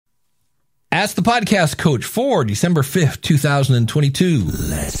Ask the Podcast Coach for December 5th, 2022.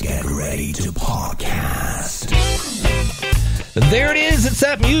 Let's get ready to podcast. There it is. It's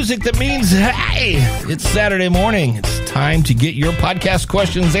that music that means, hey, it's Saturday morning. It's time to get your podcast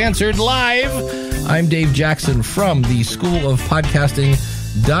questions answered live. I'm Dave Jackson from the School of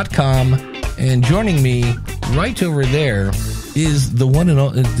Podcasting.com, and joining me right over there is the one and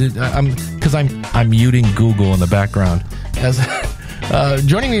only, I'm muting Google in the background.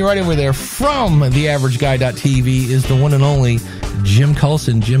 Joining me right over there from theaverageguy.tv is the one and only Jim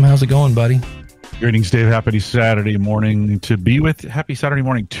Coulson. Jim, how's it going, buddy? Greetings, Dave. Happy Saturday morning happy Saturday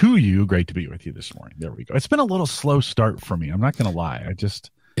morning to you. Great to be with you this morning. There we go. It's been a little slow start for me. I'm not going to lie. It's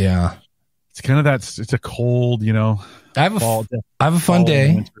kind of it's a cold, I have a fun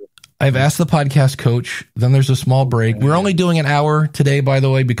day. Winter. I've asked the podcast coach. Then there's a small break. We're only doing an hour today, by the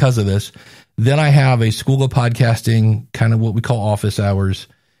way, because of this. Then I have a School of Podcasting, kind of what we call office hours.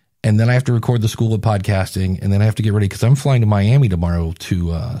 And then I have to record the School of Podcasting. And then I have to get ready because I'm flying to Miami tomorrow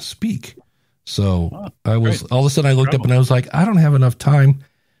to speak. So all of a sudden I looked up and I was like, I don't have enough time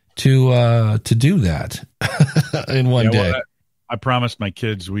to do that in one day. Well, I promised my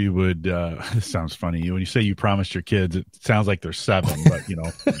kids we would, this sounds funny. When you say you promised your kids, it sounds like they're 7, but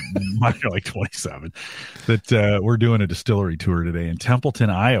mine are like 27, that we're doing a distillery tour today in Templeton,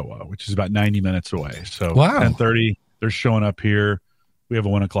 Iowa, which is about 90 minutes away. So 10:30, they're showing up here. We have a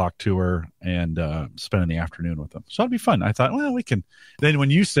 1:00 tour and spending the afternoon with them. So it'll be fun. I thought, well, we can. Then when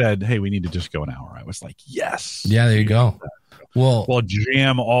you said, hey, we need to just go an hour, I was like, yes. Yeah, there you go. We'll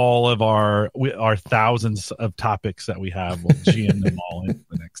jam all of our thousands of topics that we have. We'll jam them all into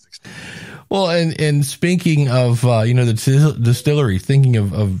the next 16 days. Well, and speaking of, the distillery, thinking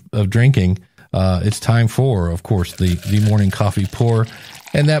of drinking, it's time for, of course, the morning coffee pour.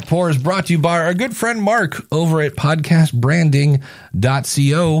 And that pour is brought to you by our good friend Mark over at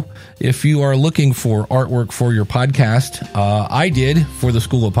podcastbranding.co. If you are looking for artwork for your podcast, I did for the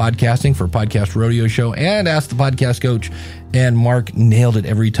School of Podcasting, for Podcast Rodeo Show, and Ask the Podcast Coach, and Mark nailed it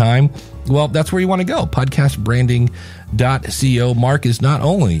every time. Well, that's where you want to go, podcastbranding.co. Mark is not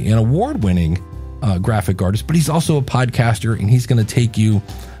only an award-winning graphic artist, but he's also a podcaster, and he's going to take you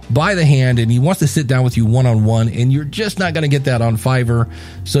by the hand, and he wants to sit down with you one-on-one, and you're just not going to get that on Fiverr,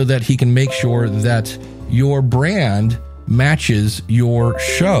 so that he can make sure that your brand matches your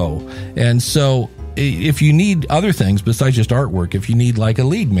show. And so if you need other things besides just artwork, if you need like a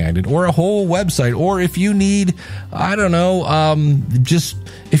lead magnet or a whole website, or if you need, I don't know,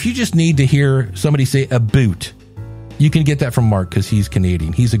 if you just need to hear somebody say a boot, you can get that from Mark because he's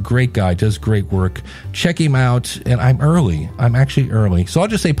Canadian. He's a great guy, does great work. Check him out. And I'm actually early. So I'll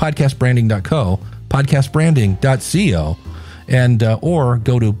just say podcastbranding.co, podcastbranding.co, and or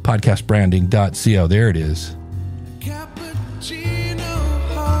go to podcastbranding.co. There it is.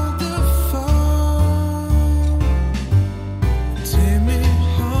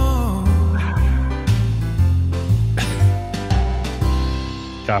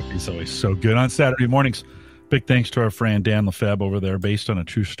 Coffee's always so good on Saturday mornings. Big thanks to our friend Dan Lefebvre over there, based on a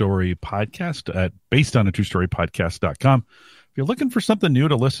true story podcast at basedonatruestorypodcast.com. If you're looking for something new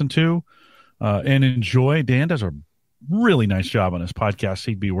to listen to and enjoy, Dan does a really nice job on his podcast.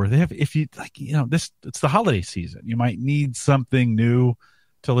 He'd be worth it. If you like, it's the holiday season. You might need something new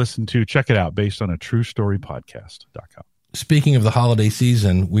to listen to. Check it out, based on a truestorypodcast.com. Speaking of the holiday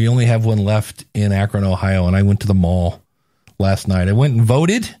season, we only have one left in Akron, Ohio, and I went to the mall last night. I went and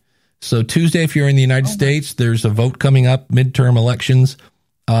voted. So Tuesday, if you're in the United States, there's a vote coming up, midterm elections.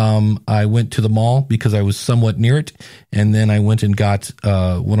 I went to the mall because I was somewhat near it. And then I went and got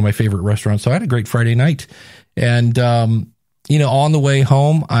one of my favorite restaurants. So I had a great Friday night. And, on the way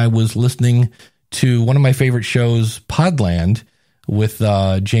home, I was listening to one of my favorite shows, Podland, with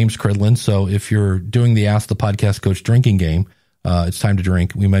James Cridland. So if you're doing the Ask the Podcast Coach drinking game, it's time to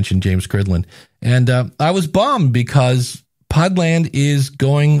drink. We mentioned James Cridland. And I was bummed because Podland is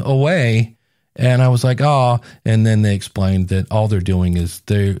going away, and I was like, oh, and then they explained that all they're doing is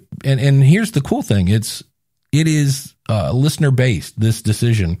and here's the cool thing. It is listener based, this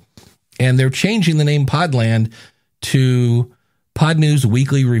decision, and they're changing the name Podland to Podnews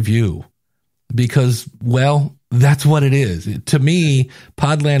Weekly Review because, well, that's what it is. To me,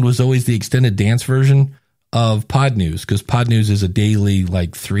 Podland was always the extended dance version of Podnews, because Podnews is a daily,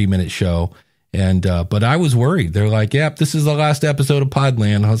 3-minute show. And, but I was worried. They're like, yep, this is the last episode of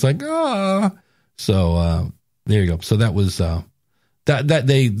Podland. I was like, ah. So, there you go. So that was, that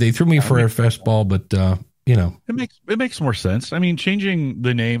they threw me for a fastball, but, it makes more sense. I mean, changing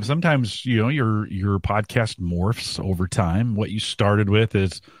the name, sometimes, your podcast morphs over time. What you started with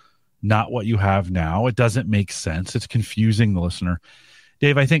is not what you have now. It doesn't make sense. It's confusing the listener.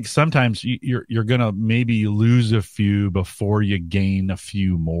 Dave, I think sometimes you're going to maybe lose a few before you gain a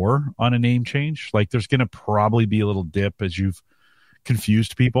few more on a name change. Like there's going to probably be a little dip as you've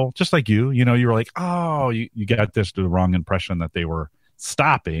confused people, just like you were like, oh, you got this to the wrong impression that they were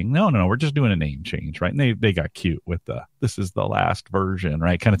stopping. No, we're just doing a name change, right? And they got cute with this is the last version,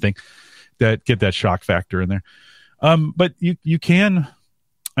 right? Kind of thing, that get that shock factor in there. But you can,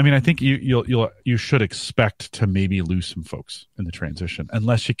 I mean, I think you should expect to maybe lose some folks in the transition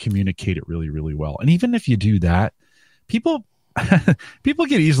unless you communicate it really, really well. And even if you do that, people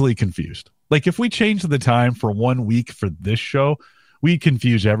get easily confused. Like if we change the time for 1 week for this show, we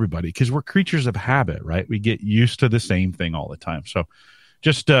confuse everybody because we're creatures of habit, right? We get used to the same thing all the time. So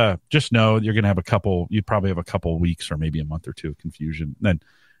just know you're going to you probably have a couple weeks or maybe a month or two of confusion. Then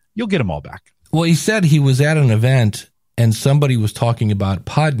you'll get them all back. Well, he said he was at an event and somebody was talking about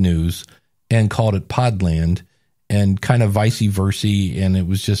Podnews and called it Podland and kind of vice versa. And it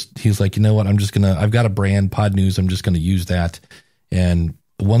was just, he's like, you know what? I've got a brand, Podnews. I'm just going to use that. And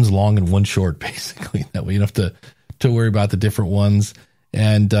one's long and one's short, basically. That way you don't have to worry about the different ones.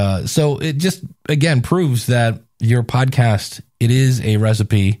 And so it just, again, proves that your podcast, it is a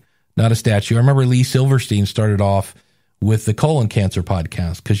recipe, not a statue. I remember Lee Silverstein started off with the colon cancer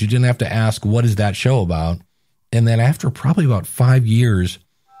podcast because you didn't have to ask, what is that show about? And then after probably about 5 years,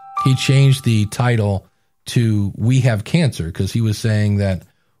 he changed the title to We Have Cancer because he was saying that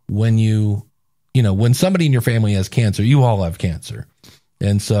when when somebody in your family has cancer, you all have cancer.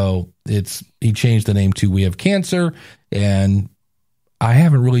 And so he changed the name to We Have Cancer, and I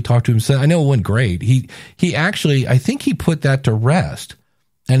haven't really talked to him since. I know it went great. He actually, I think he put that to rest.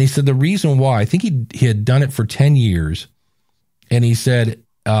 And he said the reason why, I think he had done it for 10 years. And he said,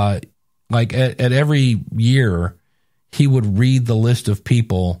 like at every year, he would read the list of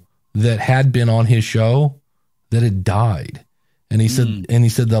people that had been on his show that had died. And he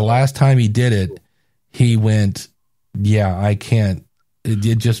said, the last time he did it, he went, yeah, I can't.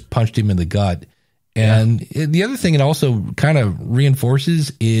 It just punched him in the gut. And the other thing it also kind of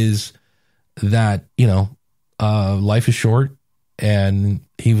reinforces is that, life is short. And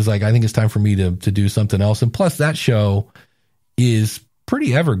he was like, I think it's time for me to do something else. And plus that show is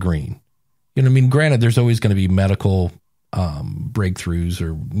pretty evergreen. You know what I mean? Granted, there's always going to be medical breakthroughs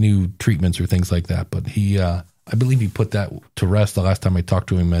or new treatments or things like that. But I believe he put that to rest the last time I talked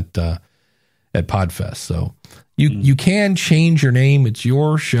to him at Podfest. So you can change your name. It's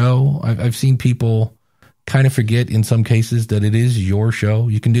your show. I've seen people kind of forget in some cases that it is your show.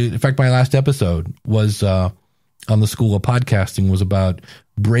 You can do it. In fact, my last episode was on the School of Podcasting was about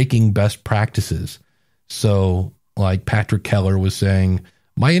breaking best practices. So like Patrick Keller was saying,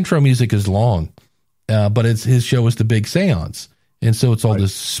 my intro music is long, but his show is The Big Seance. And so it's all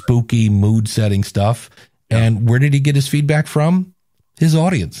this spooky mood setting stuff. Yeah. And where did he get his feedback from? His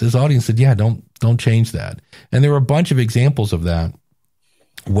audience. His audience said, yeah, don't change that. And there were a bunch of examples of that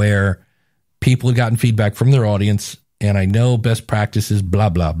where people had gotten feedback from their audience, and I know best practices, blah,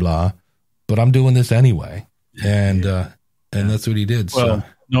 blah, blah, but I'm doing this anyway. And that's what he did. Well,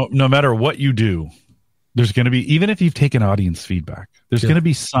 so no matter what you do, there's going to be, even if you've taken audience feedback, there's going to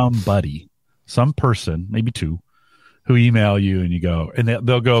be somebody, some person, maybe two, who email you and you go, and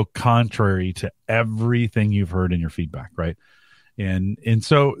they'll go contrary to everything you've heard in your feedback, right? And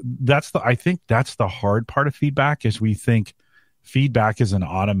so I think that's the hard part of feedback is we think feedback is an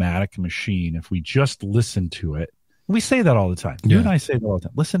automatic machine. If we just listen to it, we say that all the time. You and I say that all the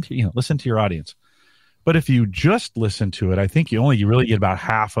time. Listen to your audience. But if you just listen to it, I think you really get about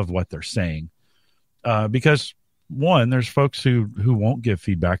half of what they're saying. Because one, there's folks who won't give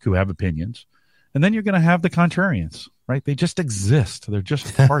feedback, who have opinions. And then you're going to have the contrarians, right? They just exist. They're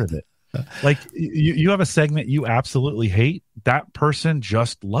just part of it. Like you have a segment you absolutely hate. That person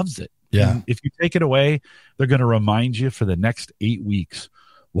just loves it. Yeah. And if you take it away, they're going to remind you for the next 8 weeks,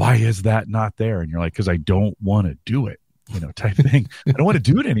 why is that not there? And you're like, because I don't want to do it, type thing. I don't want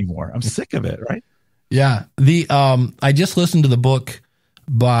to do it anymore. I'm sick of it. Right. Yeah. I just listened to the book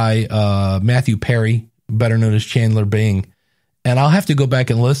by Matthew Perry, better known as Chandler Bing, and I'll have to go back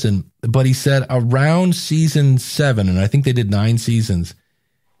and listen. But he said around season 7, and I think they did 9 seasons,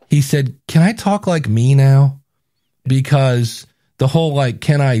 he said, can I talk like me now? Because the whole,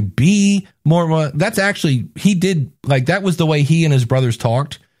 can I be more, that's actually, he did, that was the way he and his brothers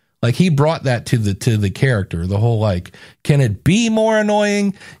talked. He brought that to the character, the whole, can it be more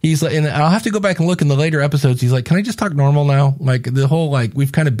annoying? He's like, and I'll have to go back and look in the later episodes. He's like, can I just talk normal now? The whole,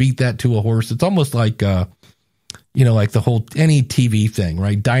 we've kind of beat that to a horse. It's almost like the whole, any TV thing,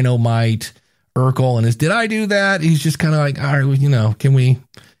 right? Dynamite, Urkel, and did I do that? He's just kind of all right,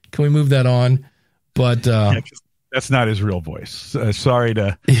 can we move that on? But, That's not his real voice. Sorry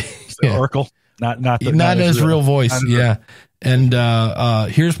to Oracle. Not his real voice. Yeah. And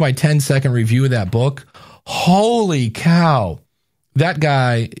here's my 10-second review of that book. Holy cow. That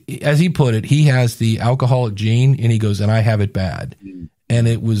guy, as he put it, he has the alcoholic gene, and he goes, and I have it bad. And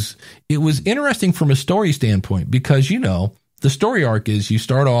it was interesting from a story standpoint because, the story arc is you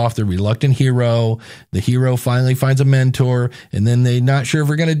start off the reluctant hero. The hero finally finds a mentor, and then they're not sure if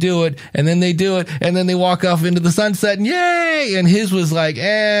we're going to do it. And then they do it, and then they walk off into the sunset, and yay! And his was like,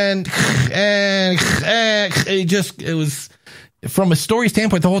 it was from a story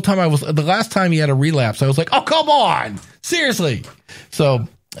standpoint. The whole time the last time he had a relapse, I was like, oh, come on, seriously. So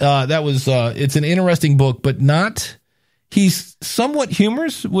that was it's an interesting book, but he's somewhat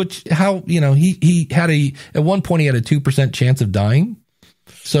humorous, which he had at one point he had a 2% chance of dying.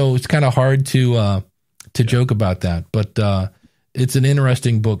 So it's kind of hard to joke about that, but it's an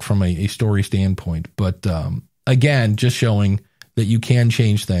interesting book from a story standpoint. But again, just showing that you can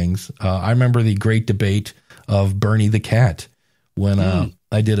change things. I remember the great debate of Bernie the cat when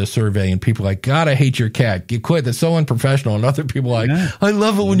I did a survey and people were like, God, I hate your cat. You quit. That's so unprofessional. And other people are like, I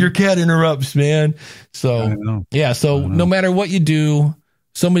love it when your cat interrupts, man. So, no matter what you do,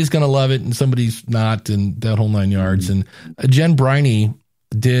 somebody's going to love it and somebody's not, and that whole 9 yards. And Jen Briney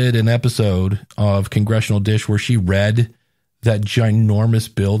did an episode of Congressional Dish where she read that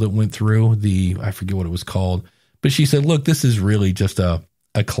ginormous bill that went through I forget what it was called, but she said, look, this is really just a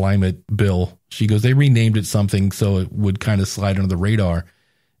climate bill. She goes, they renamed it something so it would kind of slide under the radar.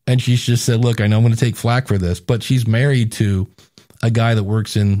 And she just said, look, I know I'm going to take flack for this, but she's married to a guy that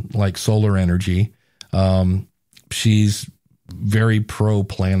works in like solar energy. She's very pro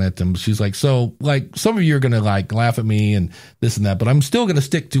planet. And she's like, so like some of you are going to like laugh at me and this and that, but I'm still going to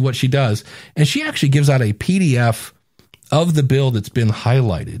stick to what she does. And she actually gives out a PDF of the bill that's been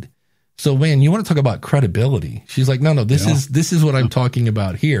highlighted. So man, you want to talk about credibility. She's like, no, this is what I'm talking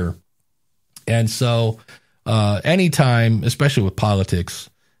about here. And so anytime, especially with politics,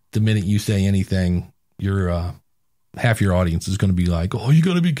 the minute you say anything, you're half your audience is going to be like, "Oh, you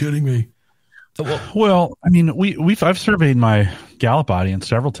got to be kidding me." Well, I mean, I've surveyed my Gallup audience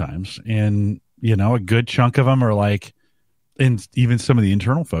several times, and a good chunk of them are like, and even some of the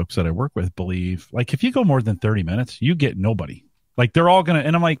internal folks that I work with believe, like, if you go more than 30 minutes, you get nobody. Like, they're all gonna,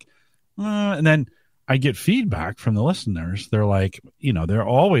 and I'm like, and then I get feedback from the listeners. They're like, they're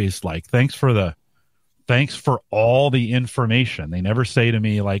always like, thanks for all the information. They never say to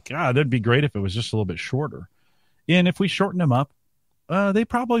me like, that'd be great if it was just a little bit shorter. And if we shorten them up, they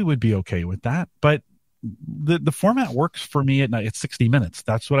probably would be okay with that. But the format works for me at night. It's 60 minutes.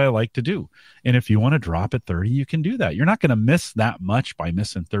 That's what I like to do. And if you want to drop at 30, you can do that. You're not going to miss that much by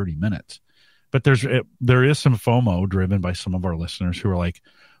missing 30 minutes. But there is some FOMO driven by some of our listeners who are like,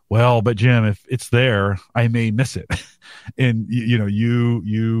 well, but Jim, if it's there, I may miss it. And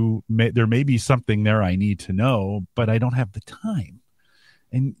there may be something there I need to know, but I don't have the time.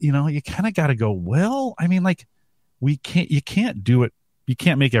 And you kind of got to go, well, I mean, like, you can't do it. You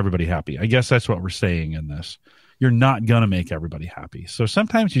can't make everybody happy. I guess that's what we're saying in this. You're not going to make everybody happy. So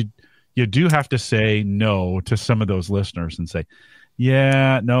sometimes you do have to say no to some of those listeners and say,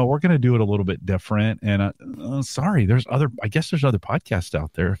 yeah, no, we're going to do it a little bit different. And sorry, I guess there's other podcasts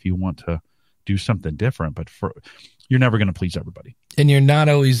out there if you want to do something different, but you're never going to please everybody. And you're not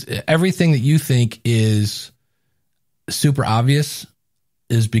always, everything that you think is super obvious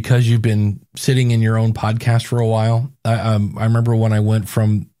is because you've been sitting in your own podcast for a while. I remember when I went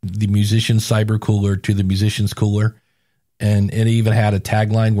from the musician's cyber cooler to the musician's cooler, and it even had a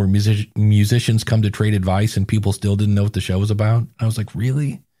tagline where musicians come to trade advice, and people still didn't know what the show was about. I was like,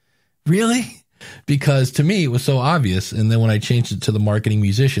 really? Because to me, it was so obvious. And then when I changed it to the marketing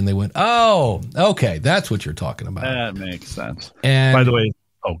musician, they went, oh, okay, that's what you're talking about. That makes sense. And by the way,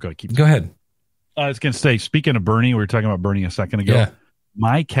 go ahead. I was going to say, speaking of Bernie, we were talking about Bernie a second ago. Yeah.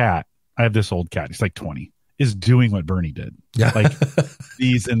 My cat, I have this old cat, he's like 20, is doing what Bernie did. Yeah. Like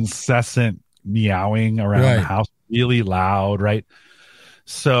these incessant meowing around the house, really loud, right?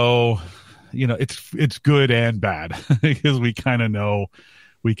 So, it's good and bad because we kind of know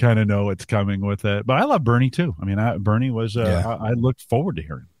what's coming with it. But I love Bernie too. I mean, Bernie was, I looked forward to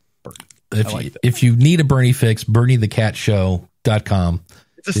hearing Bernie. If you need a Bernie fix, BernieTheCatShow.com.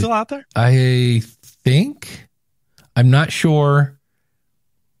 Is it still out there? I think. I'm not sure.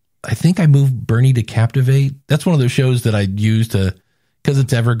 I think I moved Bernie to Captivate. That's one of those shows that I use because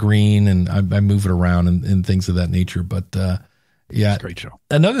it's evergreen and I move it around and things of that nature. But yeah, great show.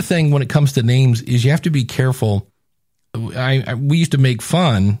 Another thing when it comes to names is you have to be careful. We used to make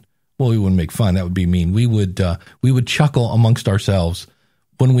fun. Well, we wouldn't make fun. That would be mean. We would chuckle amongst ourselves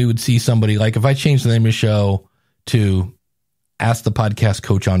when we would see somebody, like if I changed the name of the show to Ask the Podcast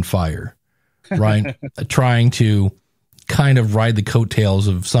Coach on Fire, right? Trying to kind of ride the coattails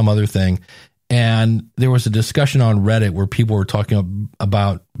of some other thing. And there was a discussion on Reddit where people were talking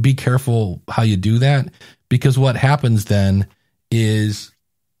about be careful how you do that, because what happens then is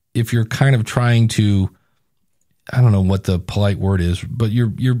if you're kind of trying to, I don't know what the polite word is, but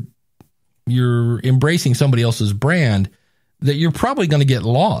you're embracing somebody else's brand, that you're probably going to get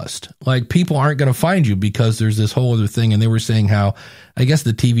lost. Like, people aren't going to find you because there's this whole other thing. And they were saying how, I guess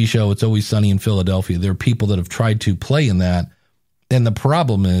the TV show, It's Always Sunny in Philadelphia, there are people that have tried to play in that. And the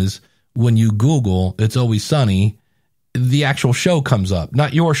problem is when you Google It's Always Sunny, the actual show comes up,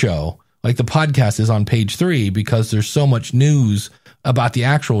 not your show. Like, the podcast is on page 3 because there's so much news about the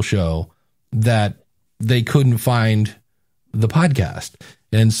actual show that they couldn't find the podcast.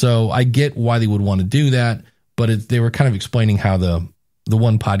 And so I get why they would want to do that. But they were kind of explaining how the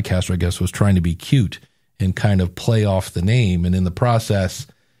one podcaster, I guess, was trying to be cute and kind of play off the name. And in the process,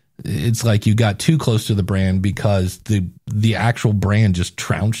 it's like you got too close to the brand because the actual brand just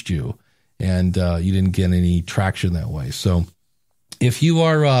trounced you, and you didn't get any traction that way. So if you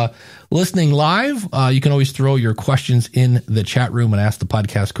are listening live, you can always throw your questions in the chat room and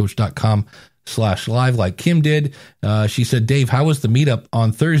askthepodcastcoach.com/live like Kim did. She said, Dave, how was the meetup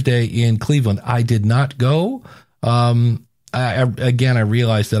on Thursday in Cleveland? I did not go. I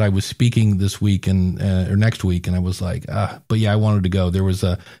realized that I was speaking this week or next week, and I was like, but yeah, I wanted to go. There's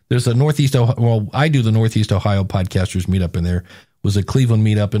a Northeast Ohio, well, I do the Northeast Ohio podcasters meetup, and there was a Cleveland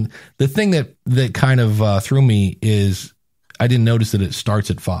meetup. And the thing that kind of threw me is I didn't notice that it starts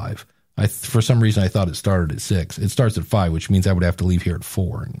at 5. For some reason, I thought it started at 6. It starts at 5, which means I would have to leave here at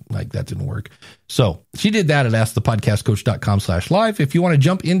 4. And that didn't work. So she did that at askthepodcastcoach.com/live. If you want to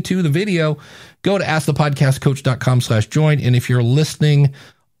jump into the video, go to askthepodcastcoach.com/join. And if you're listening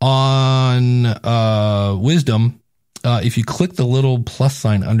on Wisdom, if you click the little plus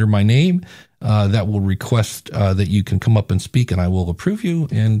sign under my name, that will request that you can come up and speak, and I will approve you,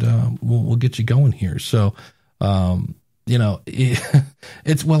 and we'll get you going here. So,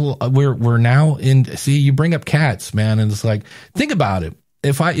 it's, well, we're now in, see, you bring up cats, man. And it's like, think about it.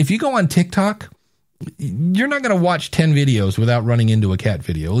 If you go on TikTok, you're not going to watch 10 videos without running into a cat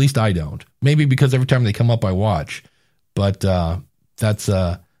video. At least I don't. Maybe because every time they come up, I watch, but, that's,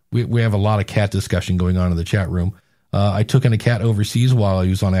 we have a lot of cat discussion going on in the chat room. I took in a cat overseas while I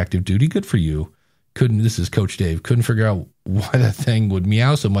was on active duty. Good for you. This is Coach Dave. Couldn't figure out why that thing would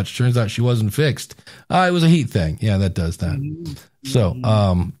meow so much. Turns out she wasn't fixed. It was a heat thing. Yeah, that does that. So,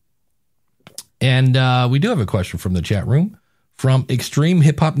 we do have a question from the chat room from Extreme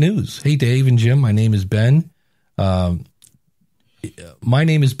Hip Hop News. Hey, Dave and Jim, my name is Ben. To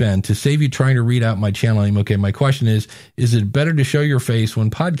save you trying to read out my channel name, okay, my question is it better to show your face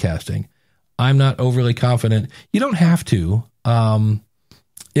when podcasting? I'm not overly confident. You don't have to.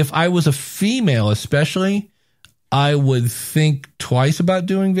 If I was a female, especially, I would think twice about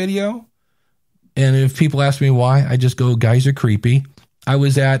doing video. And if people ask me why, I just go, guys are creepy. I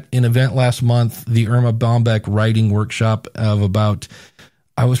was at an event last month, the Irma Bombeck writing workshop I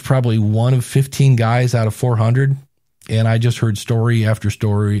was probably one of 15 guys out of 400. And I just heard story after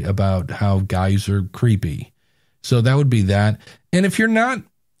story about how guys are creepy. So that would be that. And if you're not,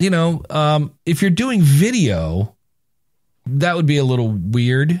 if you're doing video, that would be a little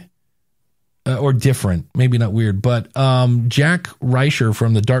weird or different. Maybe not weird, but Jack Reicher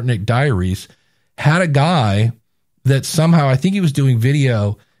from the Dartnick Diaries had a guy that somehow, I think he was doing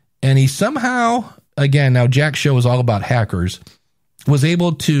video, and he somehow, again, now Jack's show is all about hackers, was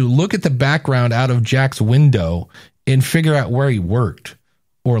able to look at the background out of Jack's window and figure out where he worked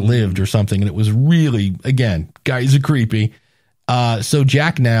or lived or something. And it was really, again, guys are creepy. So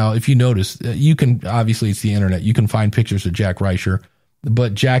Jack now, if you notice, you can, obviously it's the internet, you can find pictures of Jack Reicher,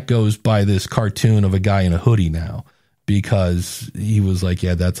 but Jack goes by this cartoon of a guy in a hoodie now because he was like,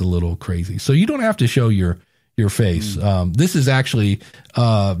 yeah, that's a little crazy. So you don't have to show your face. This is actually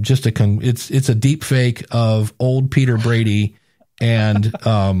just it's a deep fake of old Peter Brady and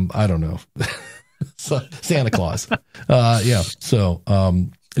I don't know, Santa Claus. Yeah. So,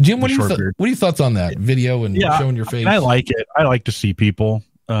 Jim, what are your thoughts on that video and showing your face? I like it. I like to see people.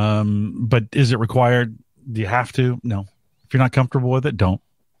 But is it required? Do you have to? No. If you're not comfortable with it, don't.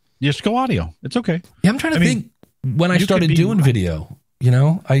 You just go audio. It's okay. Yeah, I'm trying to think when I started doing video,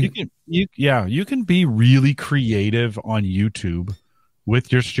 you can be really creative on YouTube with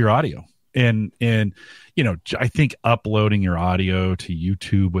just your audio. And I think uploading your audio to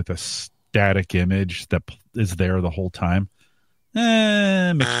YouTube with a static image that is there the whole time,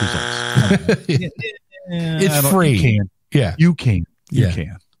 mixed results. It's free. You can.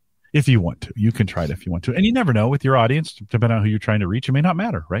 if you want to. You can try it if you want to. And you never know with your audience, depending on who you're trying to reach, it may not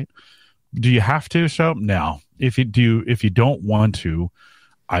matter, right? Do you have to show? No. If you don't want to,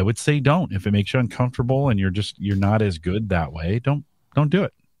 I would say don't. If it makes you uncomfortable and you're not as good that way, don't do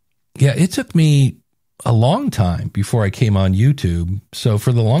it. Yeah, it took me a long time before I came on YouTube. So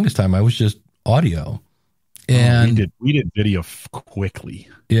for the longest time, I was just audio. And we did video quickly.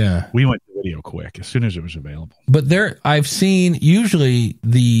 Yeah. We went to video quick as soon as it was available. But I've seen usually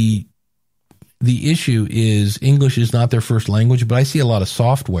the issue is English is not their first language, but I see a lot of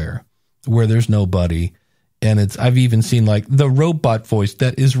software where there's nobody. And I've even seen like the robot voice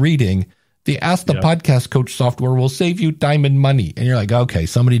that is reading the Ask the Podcast Coach software will save you time and money. And you're like, okay,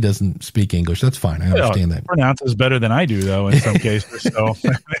 somebody doesn't speak English. That's fine. I understand that. Pronounces better than I do, though, in some cases. So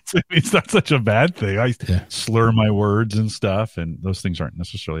it's not such a bad thing. I slur my words and stuff, and those things aren't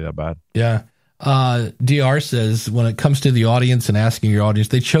necessarily that bad. Yeah. DR says, when it comes to the audience and asking your audience,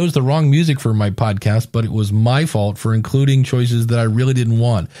 they chose the wrong music for my podcast, but it was my fault for including choices that I really didn't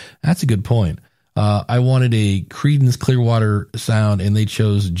want. That's a good point. I wanted a Creedence Clearwater sound, and they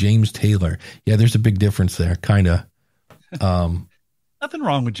chose James Taylor. Yeah, there's a big difference there, kind of. Nothing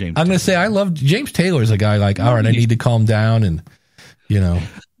wrong with James. I'm going to say I love James Taylor as a guy like, all right, I need to calm down, and,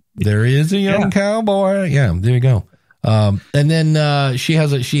 there is a young cowboy. Yeah, there you go. And then she's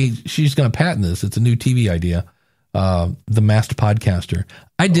going to patent this. It's a new TV idea, The Masked Podcaster.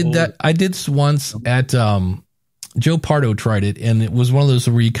 I did that. I did once at Joe Pardo tried it, and it was one of those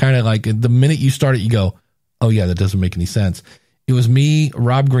where you kind of like the minute you start it, you go, "Oh yeah, that doesn't make any sense." It was me,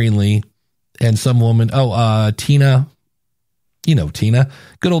 Rob Greenlee, and some woman. Tina, Tina,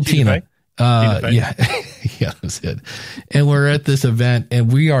 good old Tina. Yeah, that's it. And we're at this event, and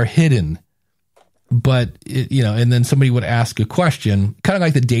we are hidden. But and then somebody would ask a question, kind of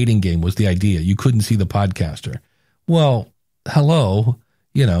like the dating game was the idea. You couldn't see the podcaster. Well, hello.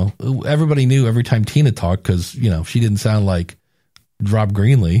 Everybody knew every time Tina talked because, she didn't sound like Rob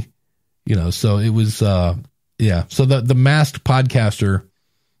Greenlee, so it was, So the masked podcaster,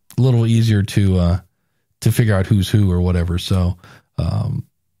 a little easier to figure out who's who or whatever. So,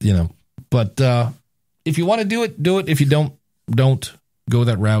 but if you want to do it. If you don't go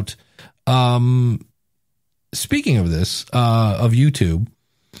that route. Speaking of this, of YouTube,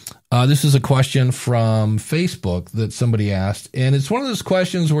 this is a question from Facebook that somebody asked, and it's one of those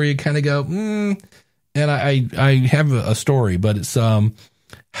questions where you kind of go, and I have a story, but it's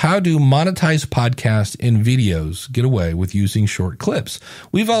how do monetized podcasts and videos get away with using short clips?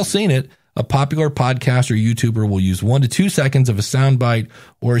 We've all seen it. A popular podcast or YouTuber will use 1 to 2 seconds of a soundbite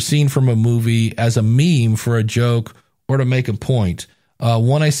or a scene from a movie as a meme for a joke or to make a point.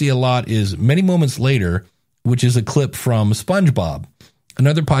 One I see a lot is Many Moments Later, which is a clip from SpongeBob.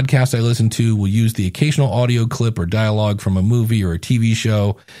 Another podcast I listen to will use the occasional audio clip or dialogue from a movie or a TV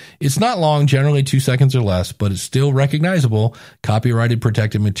show. It's not long, generally 2 seconds or less, but it's still recognizable, copyrighted,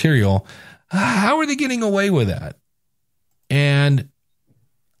 protected material. How are they getting away with that? And,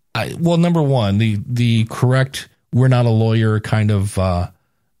 number one, the correct, we're not a lawyer kind of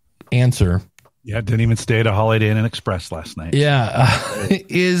answer. Yeah, didn't even stay at a Holiday Inn and Express last night. Yeah,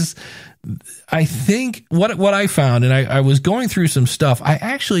 is... I think what I found, and I was going through some stuff, I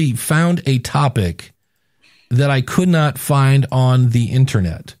actually found a topic that I could not find on the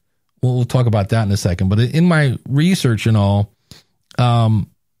internet. We'll talk about that in a second. But in my research and all,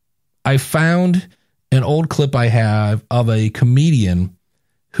 I found an old clip I have of a comedian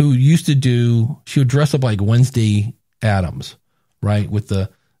who used to she would dress up like Wednesday Addams, right? With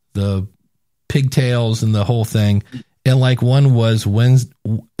the pigtails and the whole thing. And like one was Wednesday,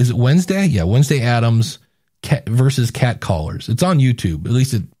 is it Wednesday? Yeah, Wednesday Addams versus Catcallers. It's on YouTube. At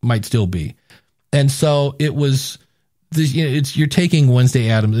least it might still be. And so it was this, you're taking Wednesday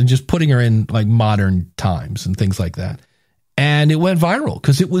Addams and just putting her in like modern times and things like that. And it went viral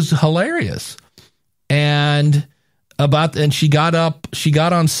because it was hilarious. And she got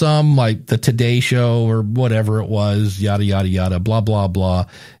on some like the Today Show or whatever it was, yada, yada, yada, blah, blah, blah.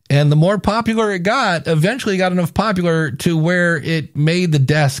 And the more popular it got, eventually got enough popular to where it made the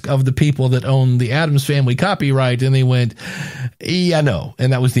desk of the people that own the Addams Family copyright. And they went, yeah, no.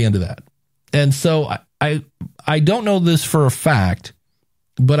 And that was the end of that. And so I don't know this for a fact,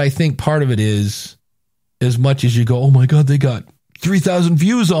 but I think part of it is as much as you go, oh my God, they got 3,000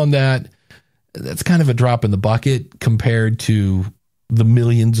 views on that. That's kind of a drop in the bucket compared to the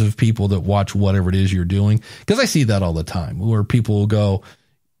millions of people that watch whatever it is you're doing. Because I see that all the time where people will go,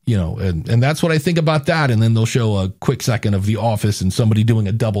 and that's what I think about that. And then they'll show a quick second of The Office and somebody doing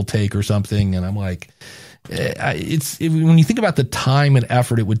a double take or something. And I'm like, when you think about the time and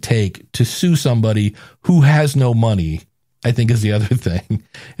effort it would take to sue somebody who has no money I think is the other thing.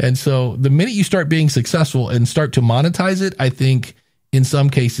 And so the minute you start being successful and start to monetize it, I think in some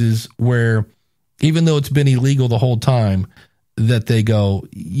cases where even though it's been illegal the whole time, that they go,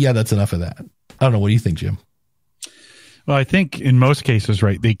 yeah, that's enough of that. I don't know. What do you think, Jim? Well, I think in most cases,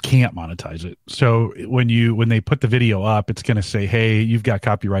 right, they can't monetize it. So when they put the video up, it's going to say, hey, you've got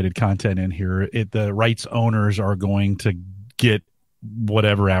copyrighted content in here. The rights owners are going to get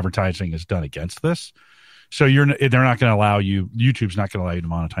whatever advertising is done against this. So they're not going to allow you, YouTube's not going to allow you to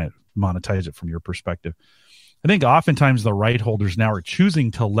monetize it from your perspective. I think oftentimes the right holders now are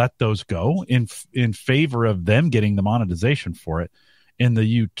choosing to let those go in favor of them getting the monetization for it. And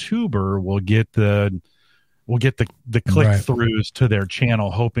the YouTuber will get the click-throughs to their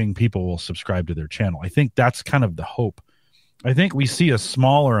channel, hoping people will subscribe to their channel. I think that's kind of the hope. I think we see a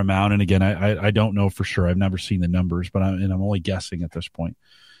smaller amount, and again, I don't know for sure. I've never seen the numbers, but I'm only guessing at this point.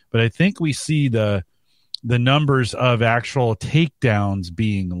 But I think we see the numbers of actual takedowns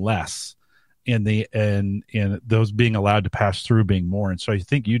being less, and those being allowed to pass through being more. And so I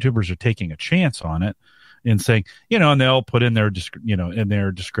think YouTubers are taking a chance on it and saying, and they'll put in their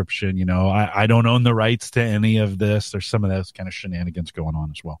description, I don't own the rights to any of this. There's some of those kind of shenanigans going on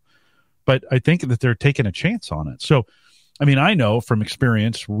as well. But I think that they're taking a chance on it. So, I mean, I know from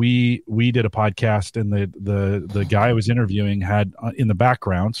experience, we did a podcast, and the guy I was interviewing had in the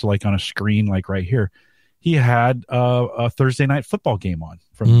background, so like on a screen, like right here, he had a Thursday night football game on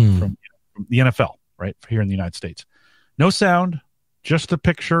from the NFL, right here in the United States. No sound, just a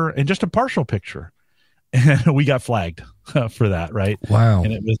picture and just a partial picture. And we got flagged for that, right? Wow.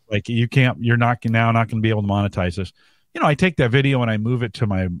 And it was like, you're not going to be able to monetize this. I take that video and I move it to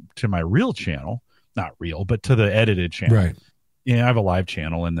my real channel, not real, but to the edited channel. Right. I have a live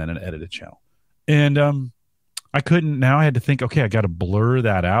channel and then an edited channel. And I had to think, okay, I got to blur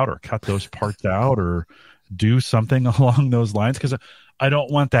that out or cut those parts out or do something along those lines, because I don't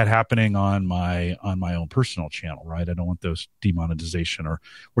want that happening on my own personal channel, right? I don't want those demonetization or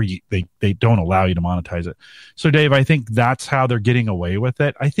where they don't allow you to monetize it. So Dave, I think that's how they're getting away with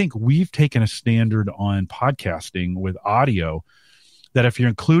it. I think we've taken a standard on podcasting with audio that if you're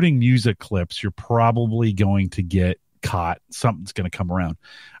including music clips, you're probably going to get caught. Something's going to come around.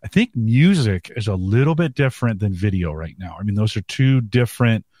 I think music is a little bit different than video right now. I mean, those are two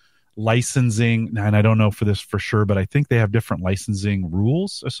different licensing, and I don't know for this for sure, but I think they have different licensing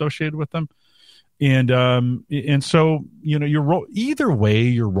rules associated with them. And so, either way,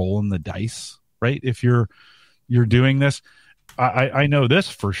 you're rolling the dice, right? If you're doing this, I know this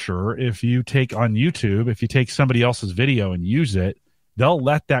for sure. If you take on YouTube, if you take somebody else's video and use it, they'll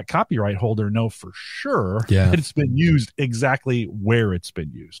let that copyright holder know for sure that it's been used exactly where it's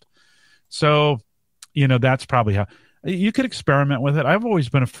been used. So, that's probably how you could experiment with it. I've always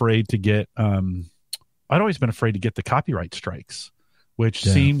been afraid to get the copyright strikes, which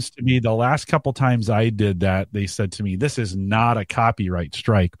seems to be the last couple times I did that. They said to me, this is not a copyright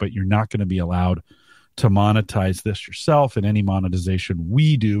strike, but you're not going to be allowed to monetize this yourself. And any monetization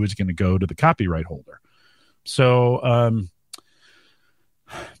we do is going to go to the copyright holder. So,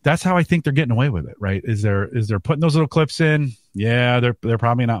 that's how I think they're getting away with it, right? Is they're putting those little clips in. Yeah, they're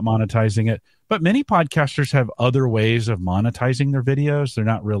probably not monetizing it. But many podcasters have other ways of monetizing their videos. They're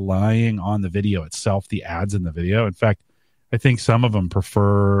not relying on the video itself, the ads in the video. In fact, I think some of them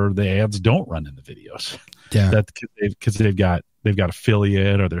prefer the ads don't run in the videos. Yeah, that's because they've got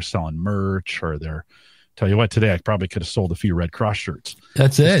affiliate, or they're selling merch, or they're. Tell you what, today I probably could have sold a few Red Cross shirts.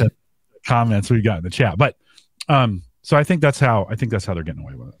 That's it. Comments we got in the chat, but so I think that's how they're getting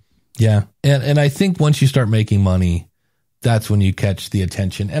away with it. Yeah, and I think once you start making money, that's when you catch the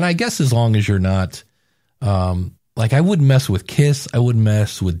attention. And I guess as long as you're not, like, I wouldn't mess with Kiss. I wouldn't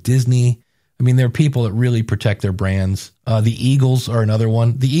mess with Disney. I mean, there are people that really protect their brands. The Eagles are another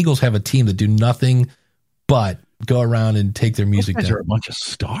one. The Eagles have a team that do nothing but go around and take their music down. Those guys are a bunch of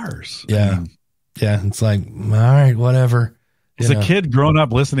stars. Yeah. Yeah. It's like, all right, whatever. As a kid growing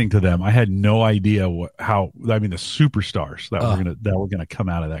up listening to them, I had no idea the superstars that were gonna come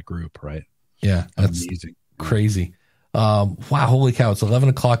out of that group, right? Yeah, that's amazing, crazy. Wow, holy cow! It's 11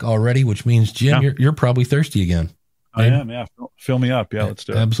 o'clock already, which means Jim, you're probably thirsty again. Right? I am. Yeah, fill me up. Yeah, let's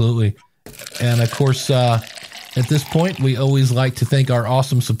do it. Absolutely. And of course, at this point, we always like to thank our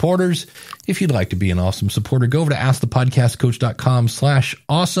awesome supporters. If you'd like to be an awesome supporter, go over to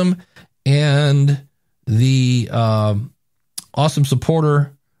askthepodcastcoach.com/awesome, and the awesome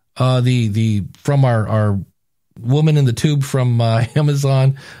supporter, the from our woman in the tube from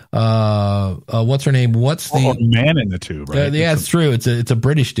Amazon. What's her name? What's the man in the tube? Right? Yeah, it's true. It's a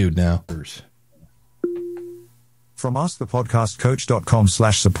British dude now. From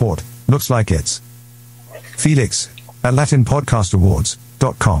askthepodcastcoach.com/support. Looks like it's Felix. at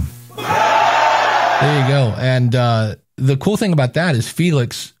latinpodcastawards.com. There you go. And the cool thing about that is,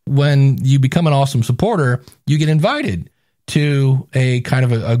 Felix, when you become an awesome supporter, you get invited to a kind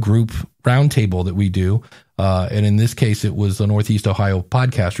of a group roundtable that we do. And in this case, it was the Northeast Ohio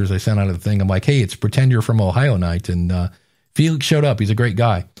podcasters. I sent out a thing. I'm like, hey, it's Pretend You're from Ohio night. And Felix showed up. He's a great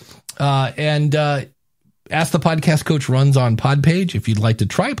guy. And Ask the Podcast Coach runs on Podpage. If you'd like to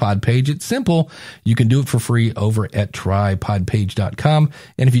try Podpage, it's simple. You can do it for free over at trypodpage.com.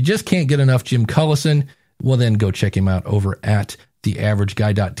 And if you just can't get enough Jim Cullison, well, then go check him out over at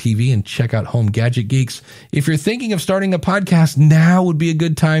theaverageguy.tv and check out Home Gadget Geeks. If you're thinking of starting a podcast, now would be a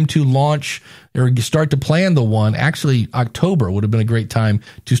good time to launch or start to plan the one. Actually, October would have been a great time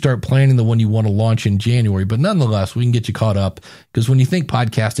to start planning the one you want to launch in January. But nonetheless, we can get you caught up, because when you think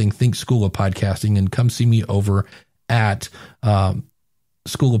podcasting, think School of Podcasting, and come see me over at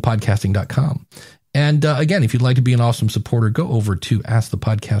schoolofpodcasting.com. And again, if you'd like to be an awesome supporter, go over to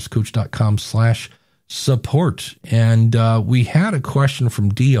askthepodcastcoach.com/support. And we had a question from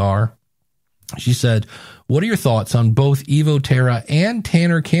DR. She said, what are your thoughts on both EvoTara and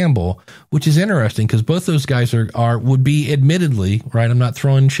Tanner Campbell? Which is interesting, because both those guys would be admittedly, right, I'm not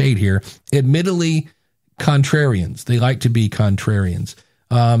throwing shade here, admittedly contrarians. They like to be contrarians.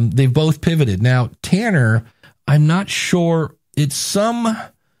 They've both pivoted. Now, Tanner, I'm not sure, it's some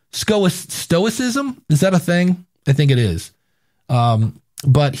stoicism. Is that a thing? I think it is.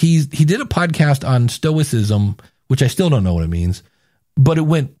 But he did a podcast on stoicism, which I still don't know what it means, but it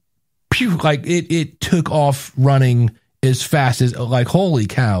went pew, like it took off running as fast as, like, holy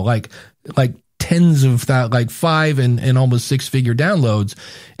cow, like tens of that, like 5 and almost 6-figure downloads.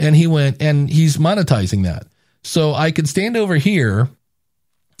 And he went, and he's monetizing that. So I could stand over here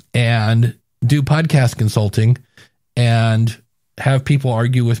and do podcast consulting and have people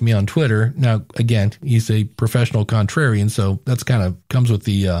argue with me on Twitter. Now, again, he's a professional contrarian, so that's kind of comes with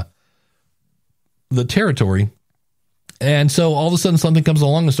the territory. And so all of a sudden something comes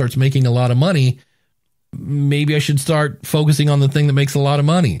along and starts making a lot of money. Maybe I should start focusing on the thing that makes a lot of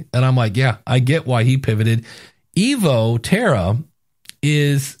money. And I'm like, yeah, I get why he pivoted. EvoTara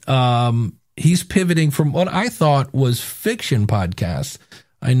is, he's pivoting from what I thought was fiction podcasts.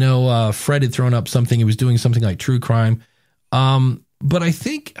 I know Fred had thrown up something. He was doing something like true crime. But I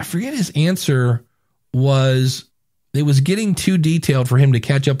forget his answer was, it was getting too detailed for him to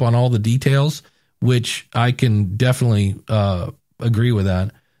catch up on all the details, which I can definitely agree with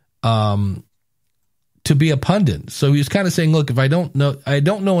that, to be a pundit. So he was kind of saying, look, if I don't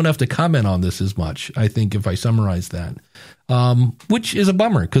know enough to comment on this as much, I think if I summarize that, which is a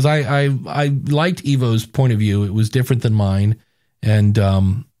bummer, because I liked Evo's point of view. It was different than mine. And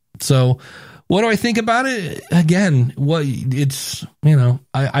so what do I think about it? Again,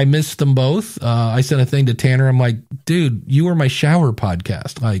 I missed them both. I sent a thing to Tanner. I'm like, dude, you were my shower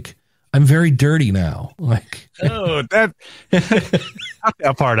podcast. Like, I'm very dirty now. Like, oh, that knock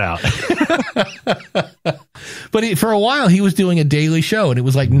that part out. But for a while, he was doing a daily show, and it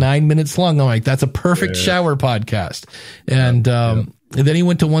was like 9 minutes long. I'm like, that's a perfect shower podcast. And and then he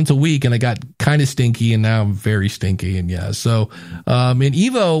went to once a week, and I got kind of stinky, and now I'm very stinky. And yeah, so and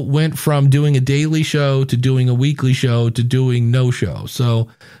Evo went from doing a daily show to doing a weekly show to doing no show. So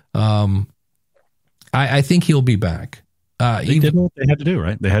I think he'll be back. They did what they had to do,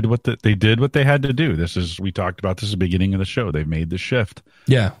 right? They did what they had to do. We talked about this at the beginning of the show. They've made the shift.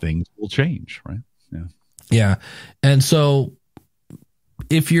 Yeah. Things will change, right? Yeah. Yeah. And so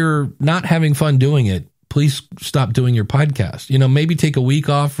if you're not having fun doing it, please stop doing your podcast. Maybe take a week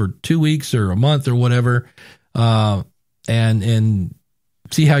off, or 2 weeks, or a month, or whatever, and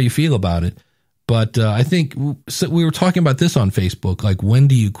see how you feel about it. But I think we were talking about this on Facebook, like, when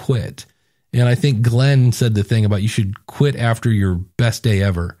do you quit? And I think Glenn said the thing about you should quit after your best day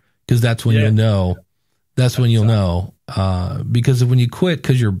ever, because that's when you'll know. That's when you'll know. Because when you quit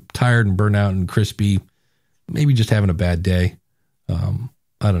because you're tired and burnt out and crispy, maybe just having a bad day. I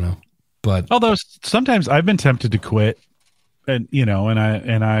don't know. But although sometimes I've been tempted to quit, and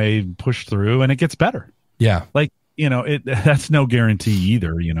I push through, and it gets better. Yeah, like that's no guarantee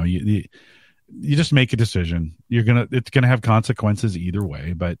either. You just make a decision. It's gonna have consequences either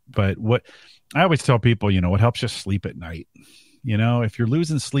way. But what I always tell people, what helps you sleep at night. If you're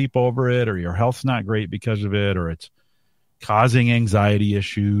losing sleep over it, or your health's not great because of it, or it's causing anxiety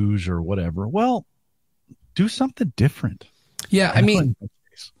issues or whatever, well, do something different. Yeah, I mean,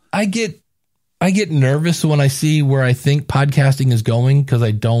 I get nervous when I see where I think podcasting is going, because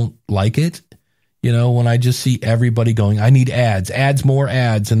I don't like it. when I just see everybody going, I need ads, more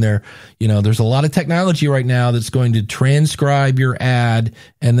ads. And there's a lot of technology right now that's going to transcribe your ad,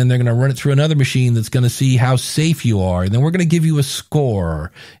 and then they're going to run it through another machine that's going to see how safe you are. And then we're going to give you a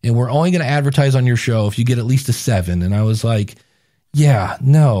score, and we're only going to advertise on your show if you get at least a 7. And I was like, yeah,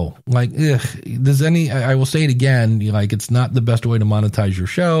 no, like, I will say it again, like, it's not the best way to monetize your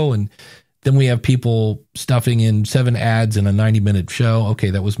show. And then we have people stuffing in 7 ads in a 90-minute show.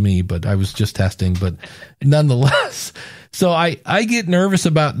 Okay, that was me, but I was just testing, but nonetheless. So I get nervous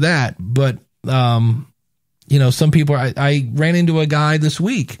about that. But, some people, I ran into a guy this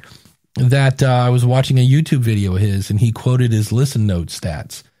week that I was watching a YouTube video of his, and he quoted his listen note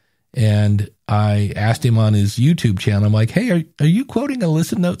stats. And I asked him on his YouTube channel, I'm like, hey, are you quoting a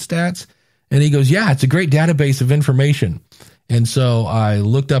listen note stats? And he goes, yeah, it's a great database of information. And so I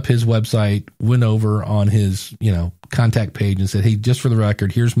looked up his website, went over on his, contact page and said, hey, just for the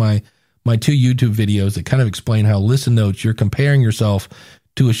record, here's my 2 YouTube videos that kind of explain how listen notes, you're comparing yourself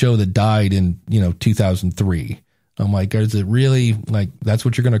to a show that died in, 2003. I'm like, is it really like, that's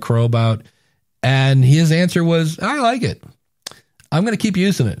what you're going to crow about? And his answer was, I like it. I'm going to keep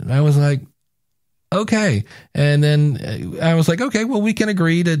using it. And I was like, okay. And then I was like, okay, well, we can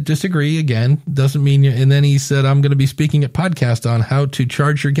agree to disagree again. Doesn't mean you. And then he said, I'm going to be speaking at podcast on how to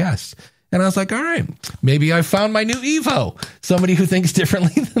charge your guests. And I was like, all right, maybe I found my new Evo, somebody who thinks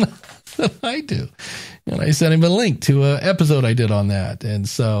differently than I do. And I sent him a link to an episode I did on that. And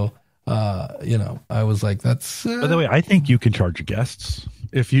so, I was like, that's. By the way, I think you can charge your guests.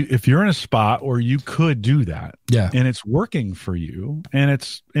 If you're in a spot where you could do that, yeah, and it's working for you, and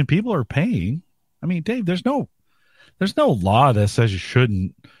people are paying. I mean, Dave, there's no law that says you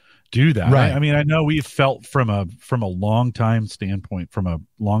shouldn't do that. Right. I mean, I know we've felt from a long time standpoint, from a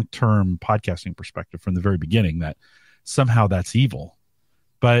long-term podcasting perspective from the very beginning, that somehow that's evil,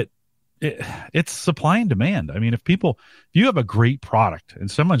 but it's supply and demand. I mean, if you have a great product and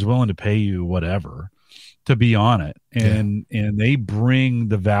someone's willing to pay you whatever to be on it, and they bring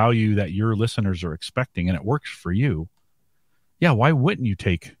the value that your listeners are expecting, and it works for you, yeah, why wouldn't you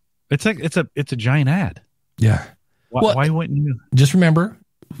take? It's a giant ad. Yeah. Why wouldn't you? Just remember,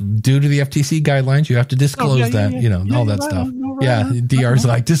 due to the FTC guidelines, you have to disclose all that stuff. DR's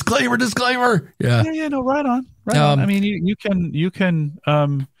like disclaimer. Yeah. Yeah. No, right on. I mean, you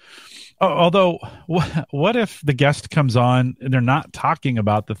can. Although, what if the guest comes on and they're not talking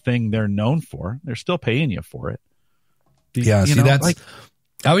about the thing they're known for? They're still paying you for it. That's. Like,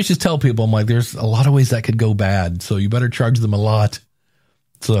 I always just tell people, I'm like, there's a lot of ways that could go bad, so you better charge them a lot.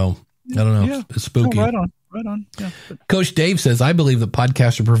 So I don't know. Yeah. It's spooky. No, right on. Yeah. Coach Dave says, I believe that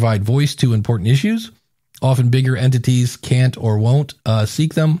podcasts provide voice to important issues. Often bigger entities can't or won't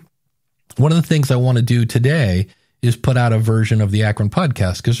seek them. One of the things I want to do today is put out a version of the Akron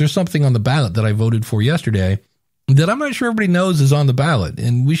podcast, because there's something on the ballot that I voted for yesterday that I'm not sure everybody knows is on the ballot,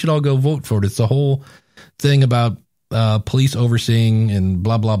 and we should all go vote for it. It's the whole thing about police overseeing and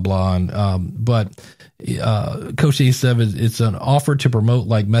blah, blah, blah. But Coach Dave said it's an offer to promote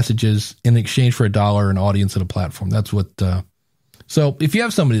like messages in exchange for $1, an audience, and a platform. That's what. So if you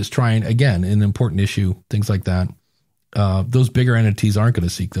have somebody that's trying, again, an important issue, things like that, those bigger entities aren't going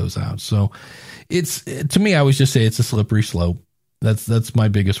to seek those out. So to me, I always just say it's a slippery slope. That's my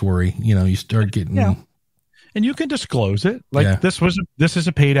biggest worry. You start getting. Yeah. And you can disclose it. Like this is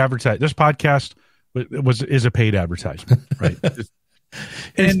a paid advertisement. This podcast is a paid advertisement, right?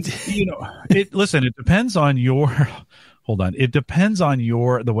 And it depends on your. Hold on. It depends on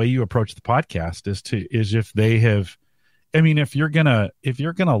the way you approach the podcast is if they have. I mean, if you're gonna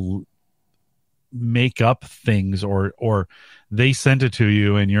make up things or they send it to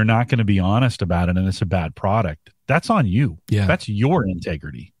you and you're not going to be honest about it and it's a bad product, that's on you. Yeah, that's your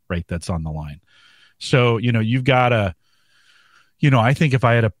integrity, right? That's on the line. So you've got to. I think if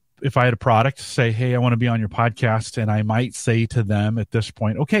I had a product say, hey, I want to be on your podcast, and I might say to them at this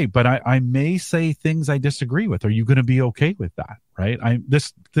point, okay, but I may say things I disagree with. Are you going to be okay with that? Right.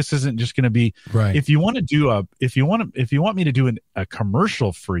 This isn't just going to be right. If you want me to do a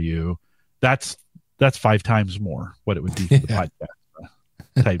commercial for you, that's 5 times more what it would be for the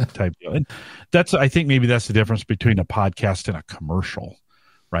podcast type deal. And I think maybe that's the difference between a podcast and a commercial,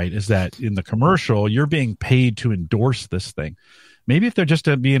 right? Is that in the commercial, you're being paid to endorse this thing. Maybe if they're just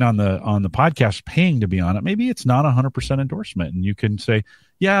being on the podcast, paying to be on it, maybe it's not 100% endorsement, and you can say,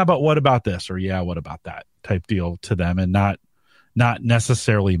 yeah, but what about this? Or yeah, what about that type deal to them, and not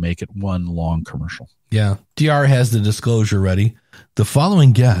necessarily make it one long commercial. Yeah. DR has the disclosure ready. The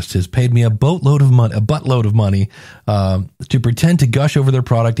following guest has paid me a buttload of money to pretend to gush over their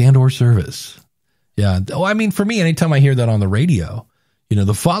product and or service. Yeah. Oh, I mean, for me, anytime I hear that on the radio,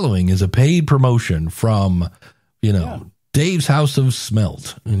 the following is a paid promotion from, Dave's House of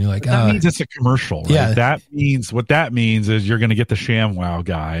Smelt. And you're like, that means it's a commercial, right? Yeah. What that means is you're going to get the ShamWow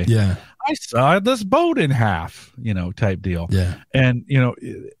guy. Yeah. I saw this boat in half, type deal. Yeah. And,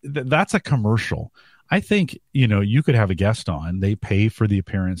 that's a commercial. I think, you could have a guest on, they pay for the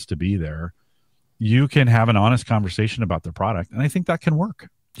appearance to be there. You can have an honest conversation about their product. And I think that can work.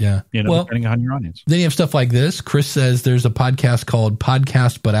 Yeah. Depending on your audience. Then you have stuff like this. Chris says there's a podcast called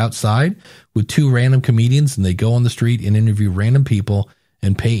Podcast But Outside with two random comedians, and they go on the street and interview random people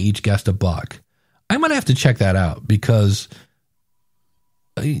and pay each guest $1. I might have to check that out because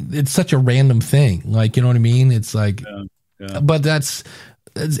it's such a random thing. Like, you know what I mean? It's like, but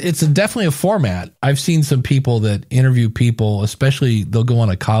it's definitely a format. I've seen some people that interview people, especially they'll go on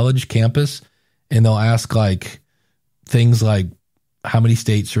a college campus and they'll ask like things like, how many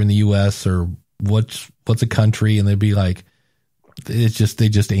states are in the U.S. or what's a country, and they'd be like, they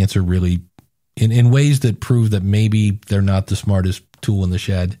just answer really in ways that prove that maybe they're not the smartest tool in the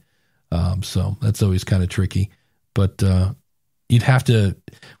shed. So that's always kind of tricky. But you'd have to,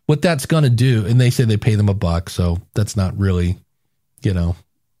 what that's going to do, and they say they pay them $1, so that's not really, it's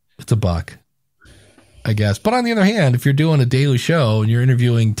 $1, I guess. But on the other hand, if you're doing a daily show and you're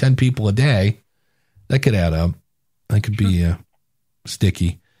interviewing 10 people a day, that could add up. That could be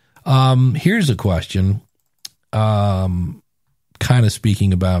sticky. Here's a question. Kind of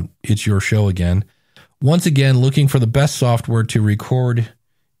speaking about it's your show again. Once again, looking for the best software to record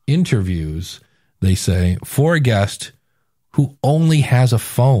interviews, they say, for a guest who only has a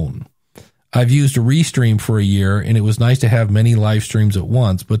phone. I've used a Restream for a year, and it was nice to have many live streams at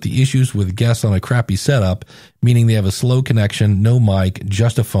once, but the issues with guests on a crappy setup, meaning they have a slow connection, no mic,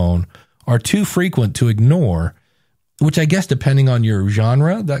 just a phone, are too frequent to ignore. Which I guess depending on your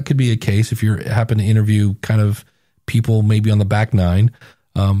genre, that could be a case if you happen to interview kind of people maybe on the back nine.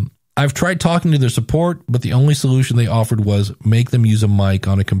 I've tried talking to their support, but the only solution they offered was make them use a mic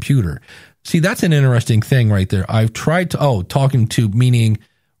on a computer. See, that's an interesting thing right there. I've tried to, talking to, meaning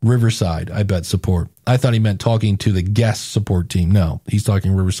Riverside, I bet support. I thought he meant talking to the guest support team. No, he's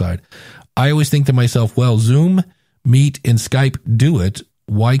talking Riverside. I always think to myself, well, Zoom, Meet, and Skype do it.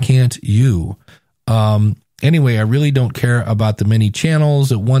 Why can't you? Anyway, I really don't care about the many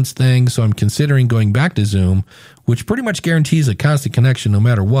channels at once thing, so I'm considering going back to Zoom, which pretty much guarantees a constant connection no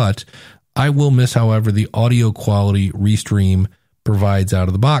matter what. I will miss, however, the audio quality Restream provides out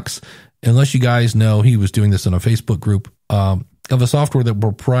of the box. Unless you guys know, he was doing this in a Facebook group of a software that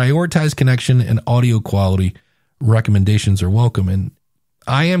will prioritize connection and audio quality. Recommendations are welcome. And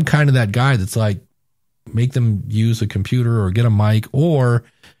I am kind of that guy that's like, make them use a computer or get a mic, or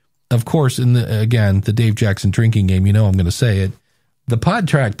of course, in the Dave Jackson drinking game, I'm going to say it. The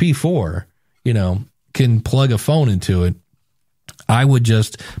PodTrack P4, can plug a phone into it. I would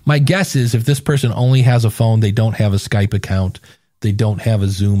my guess is if this person only has a phone, they don't have a Skype account, they don't have a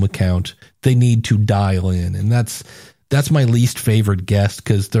Zoom account, they need to dial in. And that's my least favorite guest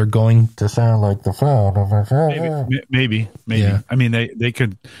because they're going to sound like the phone. Maybe. Yeah. I mean, they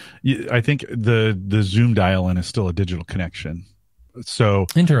could, I think the Zoom dial in is still a digital connection. So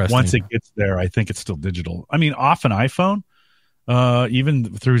once it gets there, I think it's still digital. I mean, off an iPhone,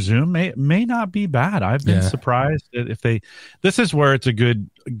 even through Zoom may not be bad. I've been surprised if this is where it's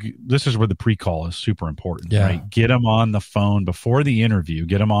this is where the pre-call is super important, right? Get them on the phone before the interview,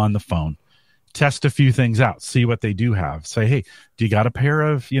 get them on the phone, test a few things out, see what they do have. Say, hey, do you got a pair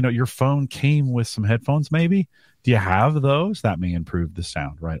of, your phone came with some headphones maybe? Do you have those? That may improve the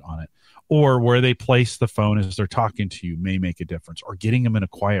sound right on it. Or where they place the phone as they're talking to you may make a difference, or getting them in a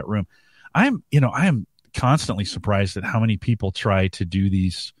quiet room. I am constantly surprised at how many people try to do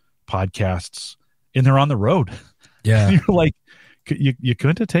these podcasts and they're on the road. Yeah. You're like, you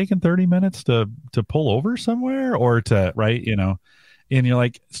couldn't have taken 30 minutes to pull over somewhere or to, right. And you're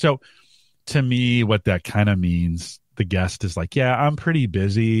like, so to me, what that kind of means, the guest is like, yeah, I'm pretty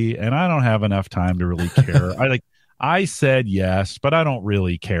busy and I don't have enough time to really care. I said yes, but I don't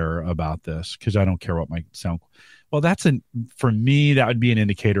really care about this because I don't care what my sound. Well, for me, that would be an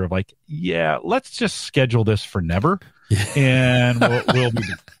indicator of like, yeah, let's just schedule this for never, and we'll be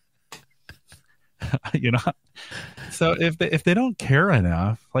done. So if they don't care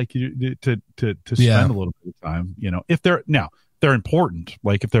enough, like to spend a little bit of time, if they're important,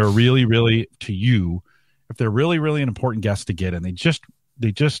 like if they're really, really to you, if they're really, really an important guest to get, and they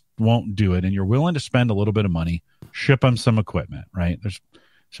just won't do it, and you're willing to spend a little bit of money, ship them some equipment, right? There's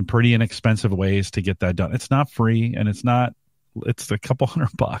some pretty inexpensive ways to get that done. It's not free, and it's a couple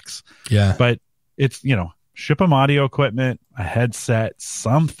 $100. Yeah. But it's, ship them audio equipment, a headset,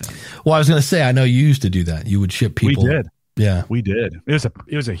 something. Well, I was going to say, I know you used to do that. You would ship people Yeah. We did. It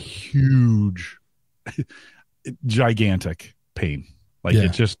was a huge, gigantic pain. Like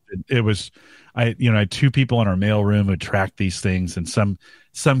it was, I had two people in our mailroom who tracked these things, and some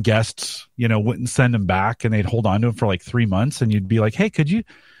guests, wouldn't send them back, and they'd hold on to them for like 3 months, and you'd be like, hey,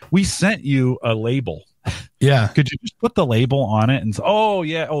 we sent you a label. Yeah. Could you just put the label on it and say, oh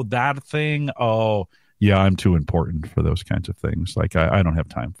yeah, oh, that thing. Oh yeah, I'm too important for those kinds of things. Like I don't have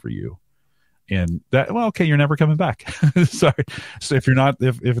time for you. And that, well, okay, you're never coming back. Sorry. So if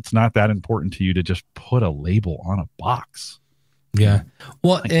it's not that important to you to just put a label on a box. Yeah.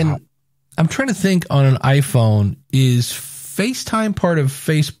 Well, and I'm trying to think, on an iPhone, is FaceTime part of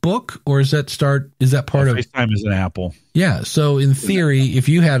Facebook, or is that part of FaceTime is an Apple? Yeah. So in theory, if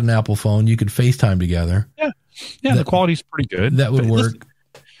you had an Apple phone, you could FaceTime together. Yeah. Yeah. The quality's pretty good. That would work.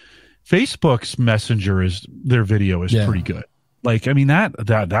 Facebook's Messenger their video is pretty good. Like, I mean,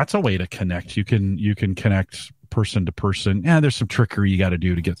 that's a way to connect. You can connect person to person. Yeah, there's some trickery you got to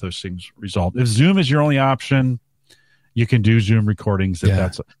do to get those things resolved. If Zoom is your only option, you can do Zoom recordings.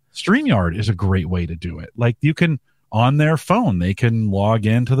 StreamYard is a great way to do it. Like, you can, on their phone, they can log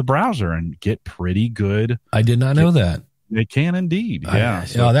into the browser and get pretty good. I did not know that. They can indeed. Yeah.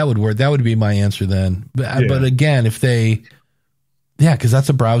 That would work. That would be my answer then. But again, if they... Yeah, because that's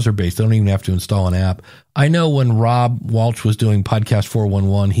a browser based. They don't even have to install an app. I know when Rob Walsh was doing Podcast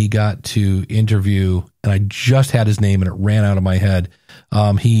 411, he got to interview, and I just had his name and it ran out of my head.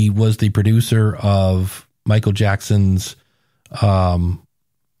 He was the producer of Michael Jackson's Quincy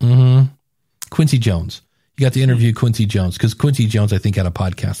Jones. He got to interview Quincy Jones because Quincy Jones, I think, had a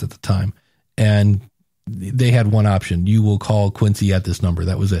podcast at the time. And they had one option. You will call Quincy at this number.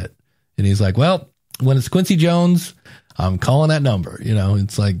 That was it. And he's like, well, when it's Quincy Jones, I'm calling that number.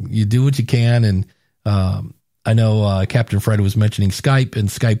 It's like you do what you can. And I know Captain Fred was mentioning Skype and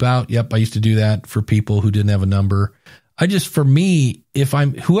Skype out. Yep, I used to do that for people who didn't have a number. For me, if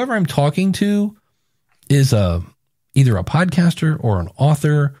whoever I'm talking to is either a podcaster or an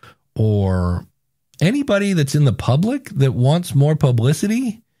author or anybody that's in the public that wants more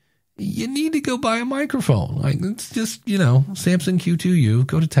publicity, you need to go buy a microphone. Like, it's just, Samsung Q2U,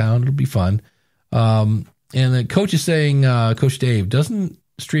 go to town. It'll be fun. And the coach is saying, Coach Dave, doesn't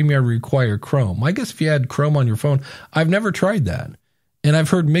StreamYard require Chrome? I guess if you had Chrome on your phone, I've never tried that. And I've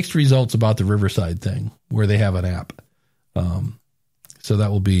heard mixed results about the Riverside thing where they have an app. So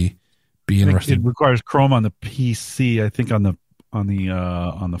that will be interesting. It requires Chrome on the PC. I think on the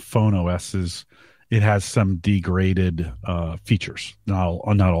phone OSs, it has some degraded features.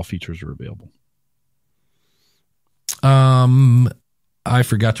 Not all features are available. I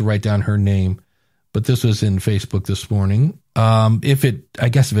forgot to write down her name, but this was in Facebook this morning. If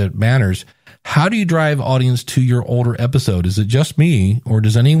it matters, how do you drive audience to your older episode? Is it just me, or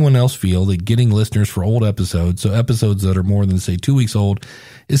does anyone else feel that getting listeners for old episodes, so episodes that are more than, say, 2 weeks old,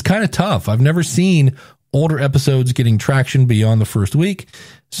 is kind of tough? I've never seen older episodes getting traction beyond the first week.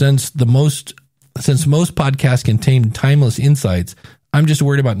 Since most podcasts contain timeless insights, I'm just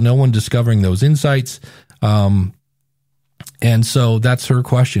worried about no one discovering those insights. And so that's her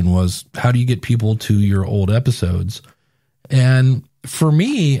question, was how do you get people to your old episodes? And for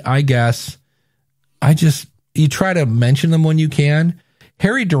me, I guess you try to mention them when you can.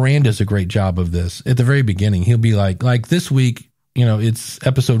 Harry Duran does a great job of this at the very beginning. He'll be like this week, it's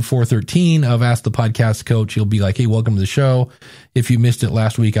episode 413 of Ask the Podcast Coach. He'll be like, hey, welcome to the show. If you missed it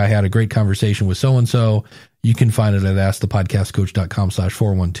last week, I had a great conversation with so-and-so. You can find it at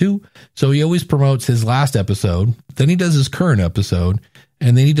askthepodcastcoach.com/412. So he always promotes his last episode. Then he does his current episode.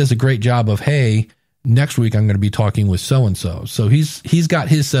 And then he does a great job of, hey, next week I'm going to be talking with so-and-so. So he's got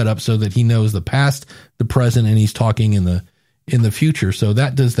his set up so that he knows the past, the present, and he's talking in the future. So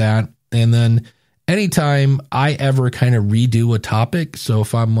that does that. And then anytime I ever kind of redo a topic, so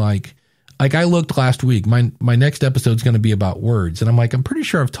if I'm like I looked last week, my next episode is going to be about words. And I'm like, I'm pretty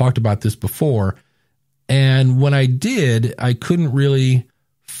sure I've talked about this before. And when I did, I couldn't really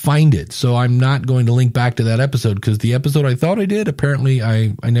find it. So I'm not going to link back to that episode because the episode I thought I did, apparently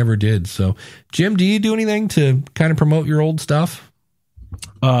I never did. So, Jim, do you do anything to kind of promote your old stuff?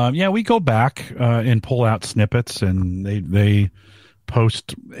 Yeah, we go back and pull out snippets, and they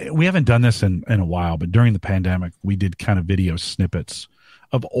post. We haven't done this in a while, but during the pandemic, we did kind of video snippets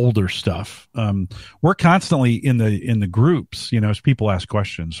of older stuff. We're constantly in the groups, as people ask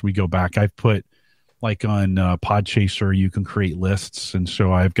questions, we go back. I've put, like on Podchaser, you can create lists. And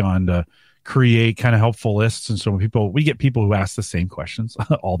so I've gone to create kind of helpful lists. And so when we get people who ask the same questions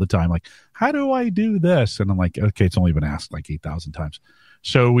all the time, like, how do I do this? And I'm like, okay, it's only been asked like 8,000 times.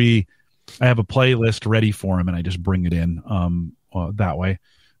 So I have a playlist ready for them, and I just bring it in that way.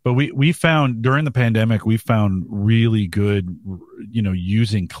 But we found during the pandemic, we found really good,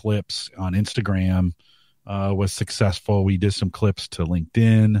 using clips on Instagram was successful. We did some clips to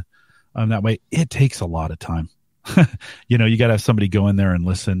LinkedIn. That way, it takes a lot of time. You got to have somebody go in there and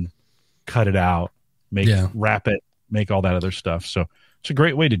listen, cut it out, wrap it, make all that other stuff. So it's a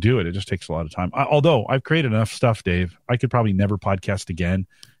great way to do it. It just takes a lot of time. Although I've created enough stuff, Dave, I could probably never podcast again.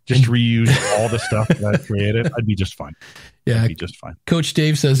 Just reuse all the stuff that I created. I'd be just fine. Yeah. I'd be just fine. Coach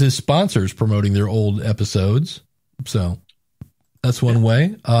Dave says his sponsors promoting their old episodes. So that's one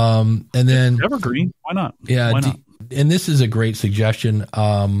way. And then evergreen. Why not? Yeah. Why not? And this is a great suggestion.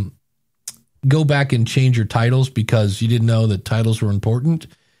 Go back and change your titles because you didn't know that titles were important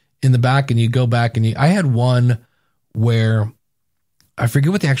in the back. And you go back and I had one where I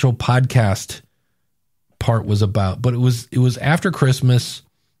forget what the actual podcast part was about, but it was after Christmas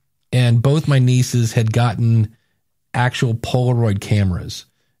and both my nieces had gotten actual Polaroid cameras.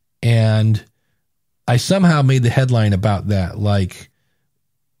 And I somehow made the headline about that, like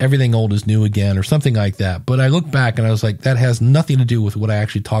everything old is new again or something like that. But I looked back and I was like, that has nothing to do with what I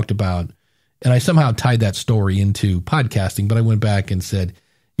actually talked about. And I somehow tied that story into podcasting, but I went back and said,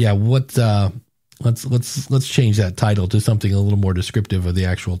 yeah, let's change that title to something a little more descriptive of the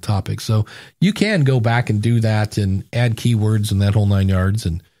actual topic. So you can go back and do that and add keywords and that whole 9 yards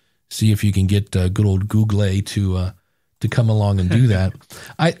and see if you can get good old Google to come along and do that.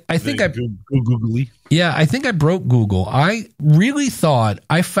 I think I broke Google. I really thought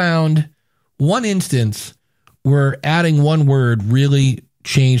I found one instance where adding one word really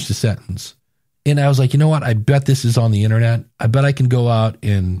changed the sentence. And I was like, you know what? I bet this is on the internet. I bet I can go out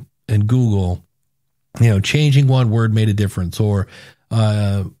and Google, changing one word made a difference, or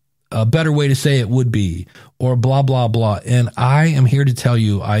a better way to say it would be, or blah, blah, blah. And I am here to tell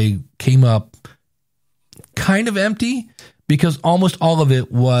you, I came up kind of empty because almost all of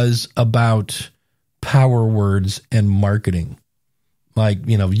it was about power words and marketing. Like,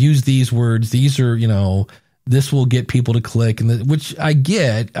 use these words. These are, this will get people to click, which I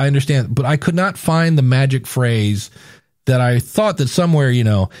get, I understand, but I could not find the magic phrase that I thought that somewhere,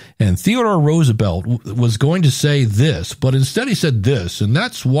 and Theodore Roosevelt was going to say this, but instead he said this, and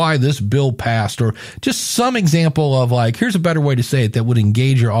that's why this bill passed, or just some example of like, here's a better way to say it that would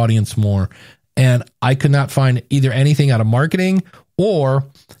engage your audience more. And I could not find either anything out of marketing or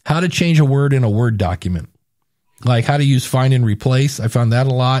how to change a word in a Word document, like how to use find and replace. I found that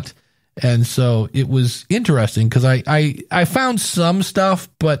a lot. And so it was interesting because I found some stuff,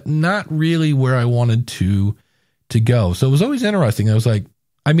 but not really where I wanted to go. So it was always interesting. I was like,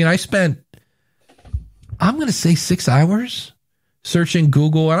 I spent, I'm going to say 6 hours searching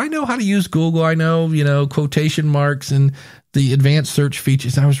Google, and I know how to use Google. I know, quotation marks and the advanced search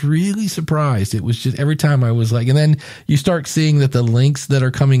features. I was really surprised. It was just every time I was like, and then you start seeing that the links that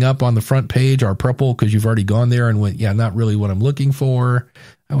are coming up on the front page are purple because you've already gone there and went, yeah, not really what I'm looking for.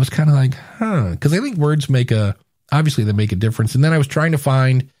 I was kind of like, because I think words obviously they make a difference. And then I was trying to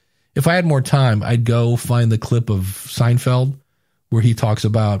find, if I had more time, I'd go find the clip of Seinfeld where he talks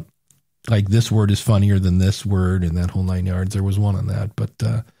about like this word is funnier than this word and that whole 9 yards. There was one on that, but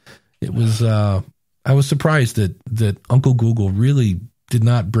it was, I was surprised that Uncle Google really did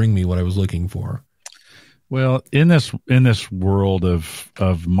not bring me what I was looking for. Well, in this world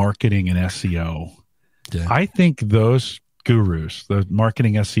of marketing and SEO, yeah. I think those gurus, the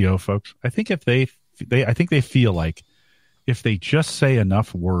marketing SEO folks, I think if they feel like if they just say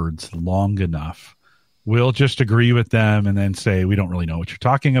enough words long enough, we'll just agree with them and then say, we don't really know what you're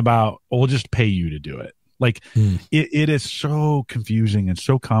talking about. We'll just pay you to do it. Like it is so confusing and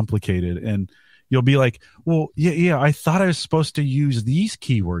so complicated. And you'll be like, well, yeah, I thought I was supposed to use these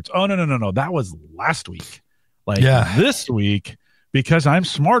keywords. Oh, no. That was last week. Like this week, because I'm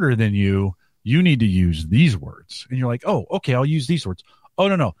smarter than you, you need to use these words. And you're like, oh, okay, I'll use these words. Oh,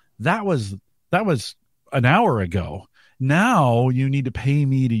 no. That was an hour ago. Now you need to pay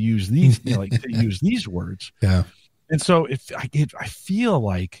me to use these, to use these words. Yeah. And so I feel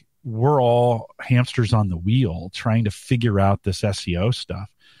like we're all hamsters on the wheel trying to figure out this SEO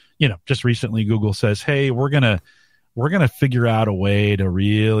stuff. Just recently Google says, hey, we're going to figure out a way to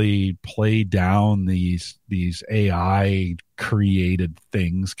really play down these AI created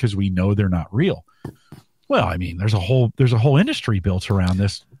things because we know they're not real. Well, there's a whole industry built around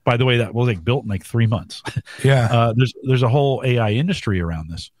this. By the way, that was built in 3 months. Yeah. There's a whole AI industry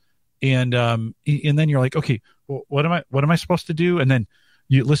around this. And then you're like, okay, well, what am I supposed to do? And then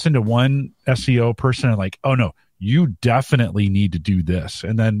you listen to one SEO person and like, oh no, you definitely need to do this.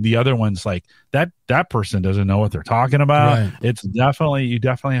 And then the other one's like, that person doesn't know what they're talking about. Right. You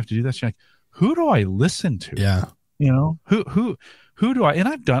definitely have to do this. You're like, who do I listen to? Yeah. You know, who do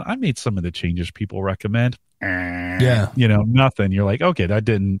I made some of the changes people recommend. Yeah. You know, nothing. You're like, okay, that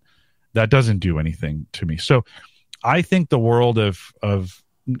doesn't do anything to me. So I think the world of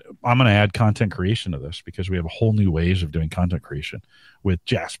I'm going to add content creation to this because we have a whole new ways of doing content creation with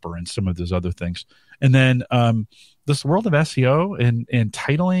Jasper and some of those other things. And then this world of SEO and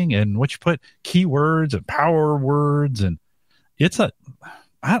titling and what you put keywords and power words, and it's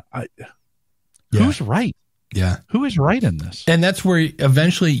who's right? Yeah. Who is right in this? And that's where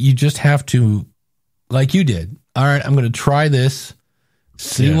eventually you just have to, like you did. All right, I'm going to try this,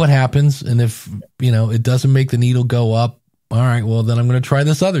 see what happens. And if, you know, it doesn't make the needle go up, all right, well, then I'm going to try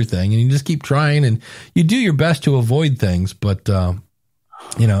this other thing. And you just keep trying and you do your best to avoid things. But,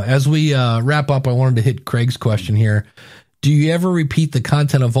 you know, as we wrap up, I wanted to hit Craig's question here. Do you ever repeat the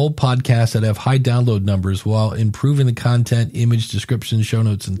content of old podcasts that have high download numbers while improving the content, image, description, show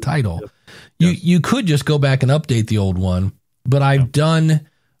notes, and title? Yes. You could just go back and update the old one, but I've done,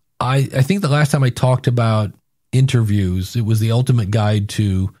 I think the last time I talked about interviews, it was the ultimate guide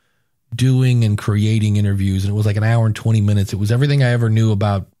to doing and creating interviews, and it was like an hour and 20 minutes. It was everything I ever knew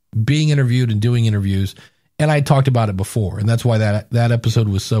about being interviewed and doing interviews, and I talked about it before, and that's why that episode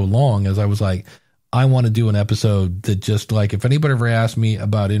was so long, as I was like, I want to do an episode that just like, if anybody ever asks me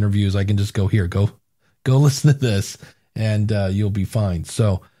about interviews, I can just go here, go listen to this, and you'll be fine.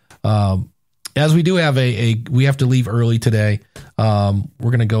 So, as we do have we have to leave early today. We're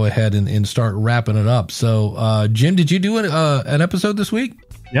going to go ahead and start wrapping it up. So, Jim, did you do an episode this week?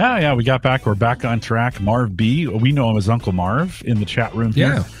 Yeah. We got back. We're back on track. Marv B, we know him as Uncle Marv in the chat room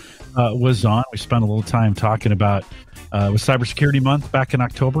here, was on. We spent a little time talking about with Cybersecurity Month back in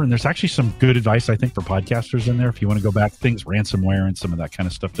October. And there's actually some good advice, I think, for podcasters in there. If you want to go back, things, ransomware and some of that kind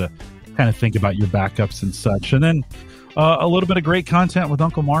of stuff to kind of think about your backups and such. And then a little bit of great content with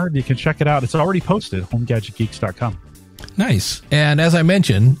Uncle Marv. You can check it out. It's already posted, homegadgetgeeks.com. Nice. And as I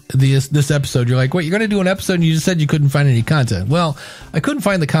mentioned, this episode, you're like, wait, you're going to do an episode and you just said you couldn't find any content. Well, I couldn't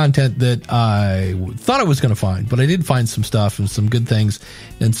find the content that I thought I was going to find, but I did find some stuff and some good things.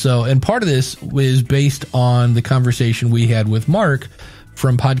 And part of this was based on the conversation we had with Mark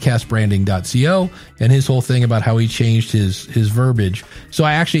from podcastbranding.co and his whole thing about how he changed his verbiage. So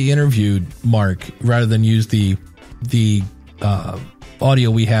I actually interviewed Mark rather than use the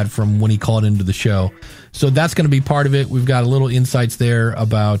audio we had from when he called into the show. So that's going to be part of it. We've got a little insights there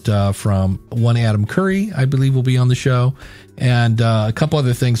about from one Adam Curry, I believe, will be on the show, and a couple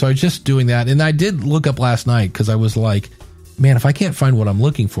other things. So I was just doing that. And I did look up last night because I was like, man, if I can't find what I'm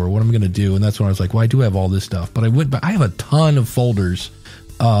looking for, what am I going to do? And that's when I was like, well, I do have all this stuff. But I have a ton of folders.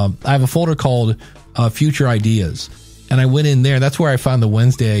 I have a folder called Future Ideas. And I went in there. That's where I found the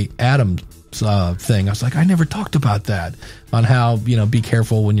Wednesday Adam thing. I was like, I never talked about that, on how, be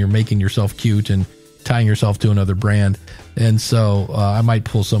careful when you're making yourself cute and tying yourself to another brand. And so I might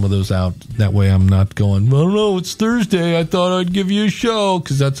pull some of those out. That way I'm not going, well, no, it's Thursday, I thought I'd give you a show,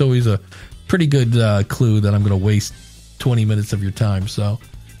 because that's always a pretty good clue that I'm going to waste 20 minutes of your time. So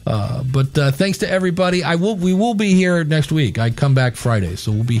but thanks to everybody. We will be here next week. I come back Friday,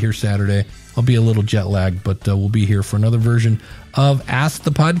 so we'll be here Saturday. I'll be a little jet lagged, but we'll be here for another version of Ask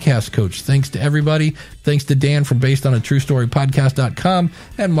the Podcast Coach. Thanks to everybody. Thanks to Dan from basedonatruestorypodcast.com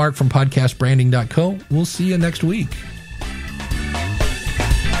and Mark from podcastbranding.co. We'll see you next week.